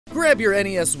Grab your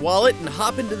NES Wallet and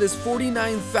hop into this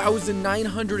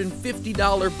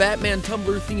 $49,950 Batman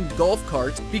Tumbler themed golf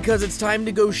cart because it's time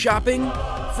to go shopping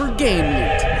for game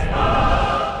loot.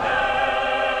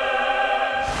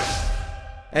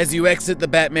 As you exit the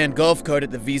Batman golf cart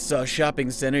at the Vsauce shopping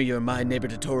center, your My Neighbor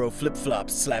Totoro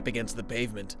flip-flops slap against the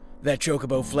pavement. That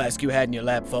Chocobo Flask you had in your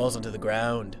lap falls onto the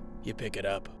ground. You pick it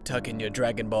up, tuck in your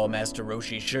Dragon Ball Master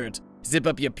Roshi shirt, zip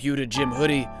up your Pewter Gym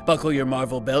Hoodie, buckle your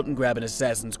Marvel belt, and grab an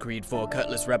Assassin's Creed 4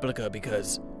 Cutlass replica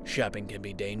because shopping can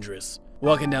be dangerous.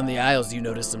 Walking down the aisles, you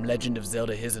notice some Legend of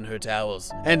Zelda His and Her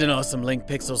towels, and an awesome Link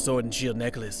Pixel Sword and Shield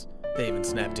necklace. They even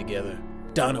snap together.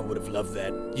 Donna would have loved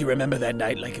that. You remember that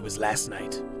night like it was last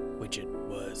night, which it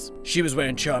was. She was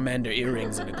wearing Charmander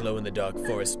earrings and a glow-in-the-dark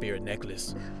forest spirit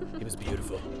necklace. It was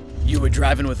beautiful. You were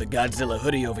driving with a Godzilla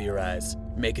hoodie over your eyes,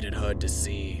 making it hard to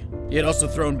see. You had also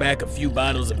thrown back a few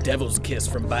bottles of Devil's Kiss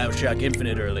from BioShock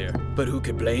Infinite earlier, but who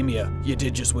could blame you? You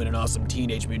did just win an awesome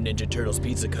Teenage Mutant Ninja Turtles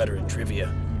pizza cutter in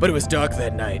trivia. But it was dark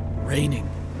that night, raining.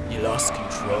 You lost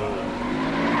control.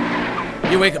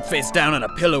 You wake up face down on a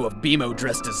pillow of BMO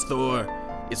dressed as Thor.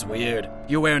 It's weird.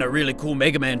 You're wearing a really cool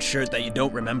Mega Man shirt that you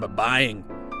don't remember buying.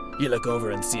 You look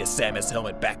over and see a Samus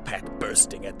helmet backpack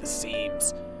bursting at the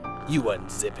seams. You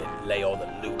unzip it and lay all the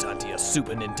loot onto your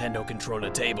Super Nintendo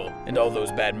controller table, and all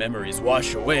those bad memories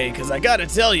wash away, cause I gotta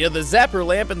tell you, the Zapper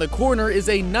Lamp in the corner is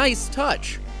a nice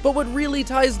touch. But what really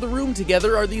ties the room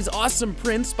together are these awesome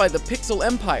prints by the Pixel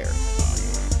Empire.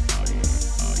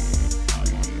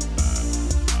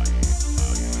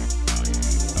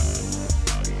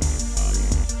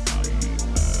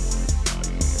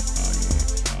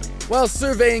 While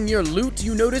surveying your loot,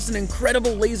 you notice an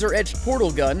incredible laser-etched portal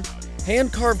gun,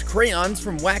 hand-carved crayons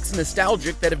from Wax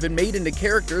Nostalgic that have been made into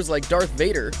characters like Darth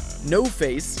Vader,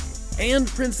 No-Face, and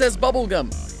Princess Bubblegum.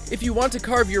 If you want to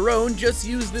carve your own, just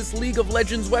use this League of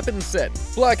Legends weapon set.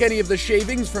 Block any of the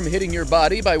shavings from hitting your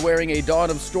body by wearing a Dawn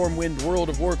of Stormwind World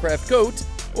of Warcraft coat,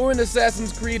 or an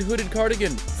Assassin's Creed hooded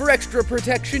cardigan. For extra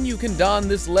protection, you can don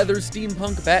this leather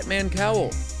steampunk Batman cowl.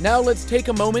 Now let's take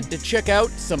a moment to check out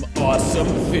some awesome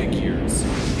figures.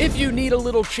 If you need a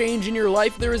little change in your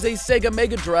life, there is a Sega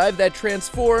Mega Drive that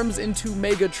transforms into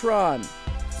Megatron.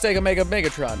 Sega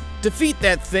Megatron. Defeat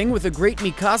that thing with a great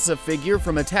Mikasa figure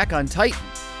from Attack on Titan.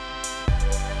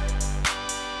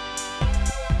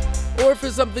 Or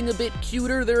for something a bit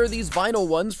cuter, there are these vinyl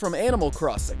ones from Animal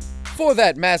Crossing. For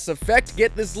that Mass Effect,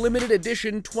 get this limited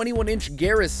edition 21-inch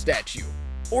Garrus statue.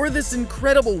 Or this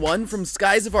incredible one from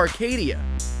Skies of Arcadia.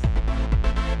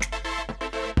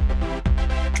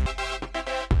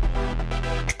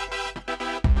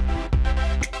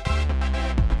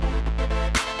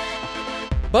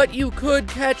 But you could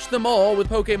catch them all with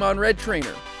Pokemon Red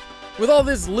Trainer. With all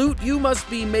this loot, you must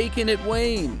be making it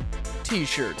Wayne.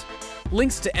 T-shirt.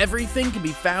 Links to everything can be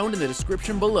found in the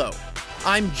description below.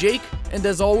 I'm Jake, and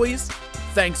as always,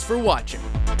 thanks for watching.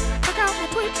 Check out my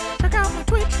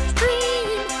Twitch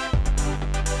stream.